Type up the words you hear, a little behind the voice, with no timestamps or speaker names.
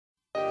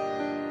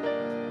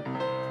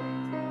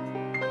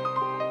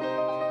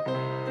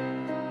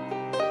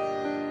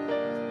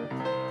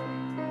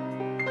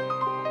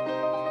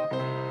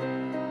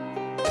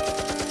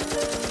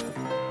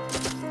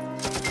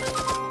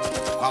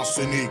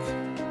Arsenik,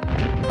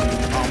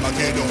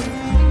 Armaguedon,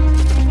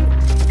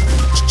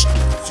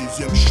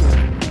 6ème show.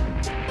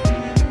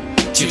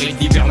 Tiré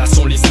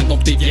d'hibernation, les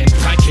indomptés viennent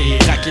traquer.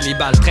 Traquer les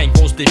balles, traînent,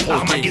 vont se défroquer.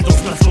 Armaguedon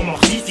se transforme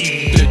en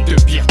cité. Deux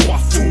pires, trois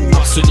fous.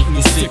 Arsenic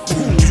nous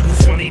secoue. Du coup,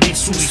 on est des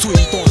souris.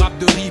 Souris ton rap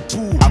de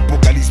ripou.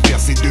 Apocalypse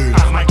percé 2.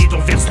 Armaguedon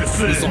verse le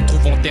feu. Nous en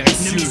trouvons terre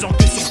Ne issue. misant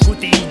que sur le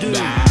côté hideux.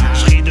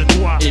 Je ris de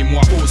toi. Et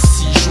moi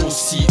aussi,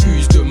 j'aussi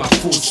use de ma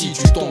faucille.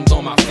 Tu tombes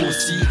dans ma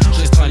faucille.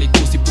 Je restreins les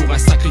taux, c'est pour un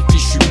sacrifice,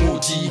 je suis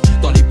maudit.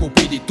 Dans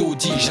l'épopée des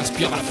taudis,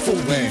 j'inspire la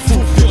phobie. Fou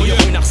furieux,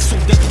 une arson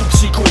d'être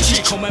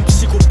psychotique. Comme un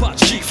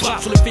psychopathe, j'y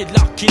frappe sur le fait de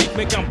l'archénique.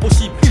 Mec,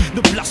 impossible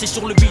de placer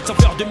sur le beat sans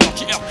faire de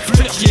meurtrier.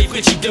 Flirtier les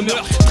critiques de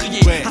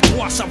meurtrier. À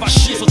toi, ça va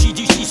chier, sorti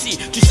du CC.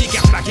 Tu sais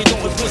qu'Armaguedon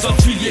représente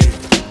pilier.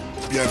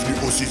 Bienvenue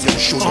au 6ème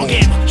Chaudron. En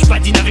game,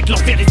 j'padine avec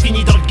l'enfer et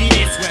fini dans le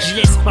Guinness.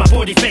 JS, ma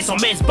peau des fesses en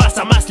messe, basse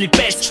amasse les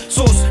pèses.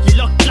 Sauce, les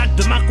locks claques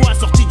de Marquois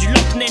sortis du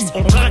Loch Ness.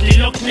 On drague les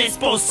Loch Ness,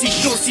 pas aussi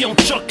chaud si on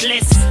choque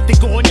laisse. T'es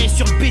couronné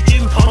sur le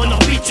bitume, en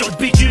orbite sur le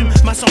bitume.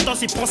 Ma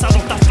sentence et prends ça dans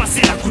ta face,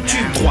 c'est la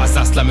coutume. Trois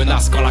as la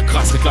menace quand la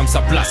crasse réclame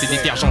sa place. Et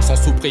détergents sans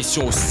sous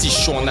pression, aussi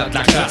chaud on a de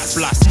la classe.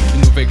 Place,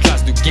 une nouvelle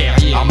classe de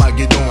guerriers.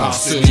 Armaguedon,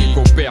 Arsenik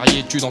au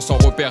Perrier, tu dans son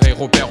repère et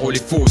repère oh les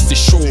faux, c'est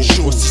chaud.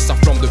 Aussi ça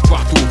flambe de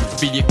partout.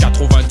 Pilier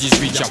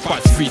 98, y'a pas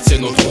de fuite, c'est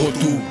notre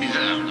retour.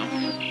 Bizarre, non?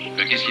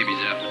 Qu'est-ce qui est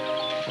bizarre?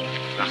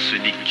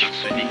 Arsenik,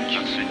 Arsenik,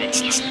 Arsenik,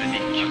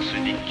 Arsenik,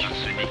 Arsenik,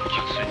 Arsenik,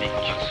 Arsenik,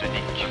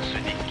 Arsenik, Arsenik,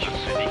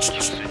 Arsenik,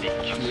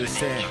 Arsenik, Je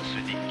sais,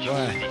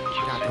 ouais,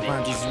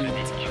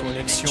 98,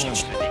 connexion,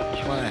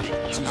 ouais,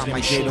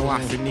 Armaguedon,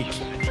 Arsenik,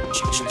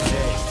 je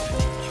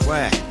sais,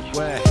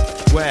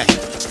 ouais,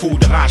 fou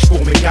de rage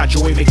pour mes gars,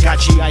 Joe et mes gars,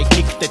 G.I.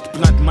 Kick, tête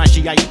plein de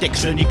magie, high-tech,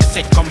 je nique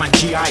sec comme un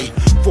G.I.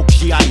 Faut que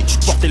j'y aille,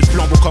 porter le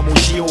flambeau comme au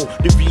JO,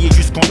 de billets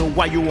jusqu'en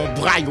Ohio, on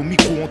braille, au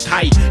micro on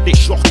taille, des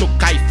shorts au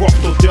caille, forte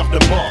odeur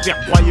de mort, vers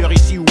broyeur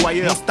ici ou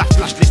ailleurs, Star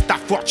Flash, les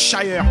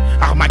Staffordshire,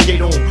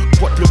 Armaguedon,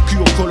 pointe le cul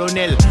au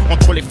colonel,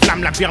 entre les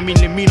flammes, la vermine,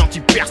 les mines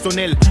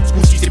antipersonnelles, ce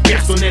coup-ci c'est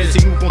personnel,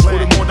 c'est nous contre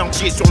le monde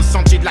entier, sur le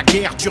sentier de la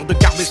guerre, dur de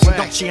garder son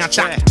dentier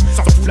intact,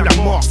 s'en fout la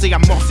mort, c'est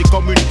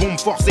comme une bombe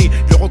forcée,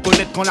 le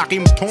reconnaître quand la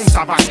rime tombe,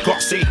 ça va se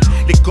corser,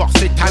 les corps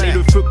s'étalent et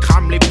le feu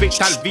crame, les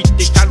pétales vite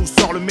décalent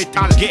où sort le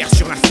métal, guerre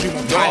sur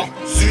l'instrumental. Nord,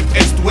 sud,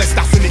 est, ouest,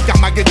 Arsenik,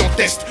 Armaguedon,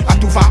 test. À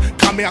tout va,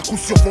 cramer à coup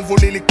sûr, vont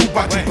voler les coups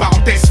bas, tout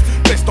parenthèse.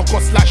 Peste en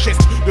cause, la geste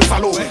de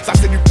salaud. Ça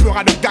c'est du peur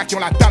à de gars qui ont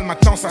la dalle,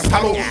 maintenant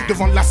s'installe.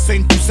 Devant de la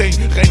scène, Toussaint,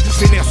 reine,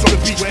 vénère sur le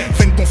beat.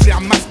 Freine ton flair,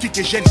 mastique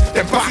et gêne.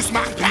 T'aimes pas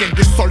smart, rien que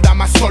des soldats,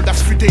 ma soldat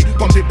futés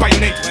comme des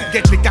baïonnettes.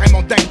 Guette les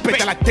carrément dingues,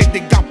 pète à la tête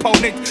des gars pas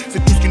honnêtes.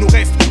 C'est tout ce qui nous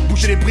reste,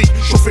 bouger les briques,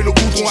 chauffer le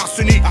goudron,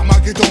 Arsenik,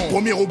 Armaguedon.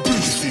 Premier au but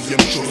du 6ème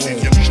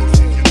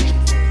Chaudron.